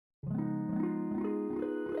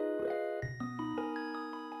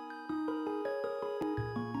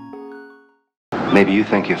Maybe you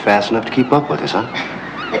think you're fast enough to keep up with us, huh?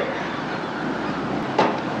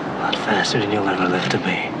 Not faster than you'll ever live to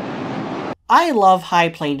be. I love High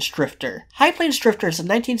Plains Drifter. High Plains Drifter is a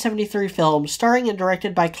 1973 film starring and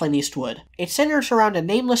directed by Clint Eastwood. It centers around a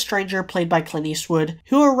nameless stranger played by Clint Eastwood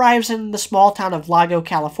who arrives in the small town of Lago,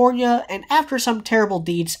 California, and after some terrible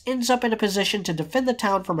deeds ends up in a position to defend the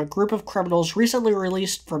town from a group of criminals recently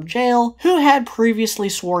released from jail who had previously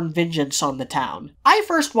sworn vengeance on the town. I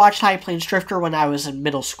first watched High Plains Drifter when I was in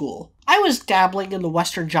middle school. I was dabbling in the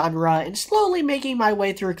Western genre and slowly making my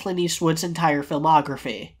way through Clint Eastwood's entire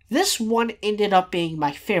filmography. This one ended up being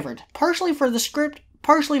my favorite, partially for the script,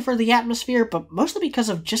 partially for the atmosphere, but mostly because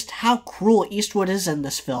of just how cruel Eastwood is in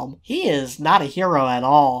this film. He is not a hero at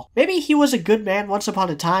all. Maybe he was a good man once upon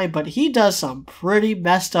a time, but he does some pretty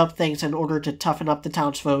messed up things in order to toughen up the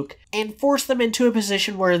townsfolk and force them into a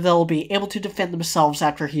position where they'll be able to defend themselves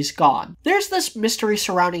after he's gone. There's this mystery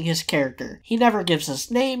surrounding his character. He never gives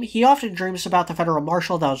his name, he often dreams about the federal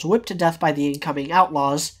marshal that was whipped to death by the incoming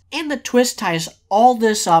outlaws, and the twist ties all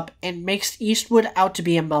this up and makes Eastwood out to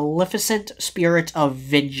be a maleficent spirit of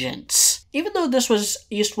vengeance. Even though this was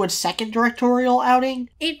Eastwood's second directorial outing,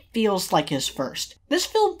 it feels like his first. This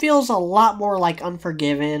film feels a lot more like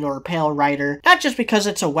Unforgiven or Pale Rider, not just because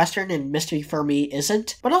it's a Western and Mystery for Me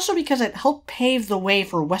isn't, but also because it helped pave the way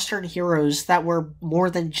for Western heroes that were more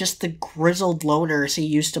than just the grizzled loners he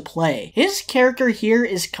used to play. His character here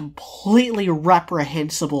is completely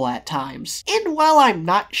reprehensible at times, and while I'm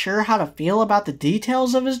not sure how to feel about the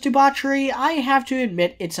details of his debauchery, I have to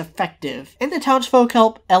admit it's effective, and the townsfolk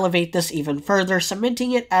help elevate this even further,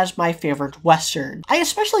 cementing it as my favorite Western. I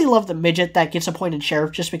especially love the midget that gets appointed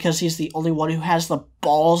sheriff just because he's the only one who has the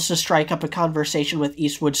balls to strike up a conversation with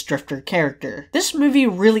Eastwood's Drifter character. This movie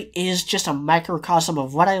really is just a microcosm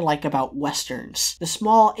of what I like about Westerns. The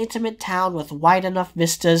small, intimate town with wide enough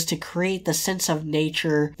vistas to create the sense of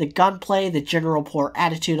nature, the gunplay, the general poor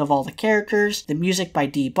attitude of all the characters, the music by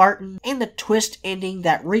Dee Barton, and the twist ending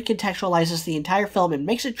that recontextualizes the entire film and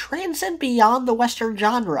makes it transcend beyond the Western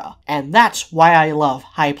genre. And that's why I love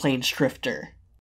High Plains Drifter.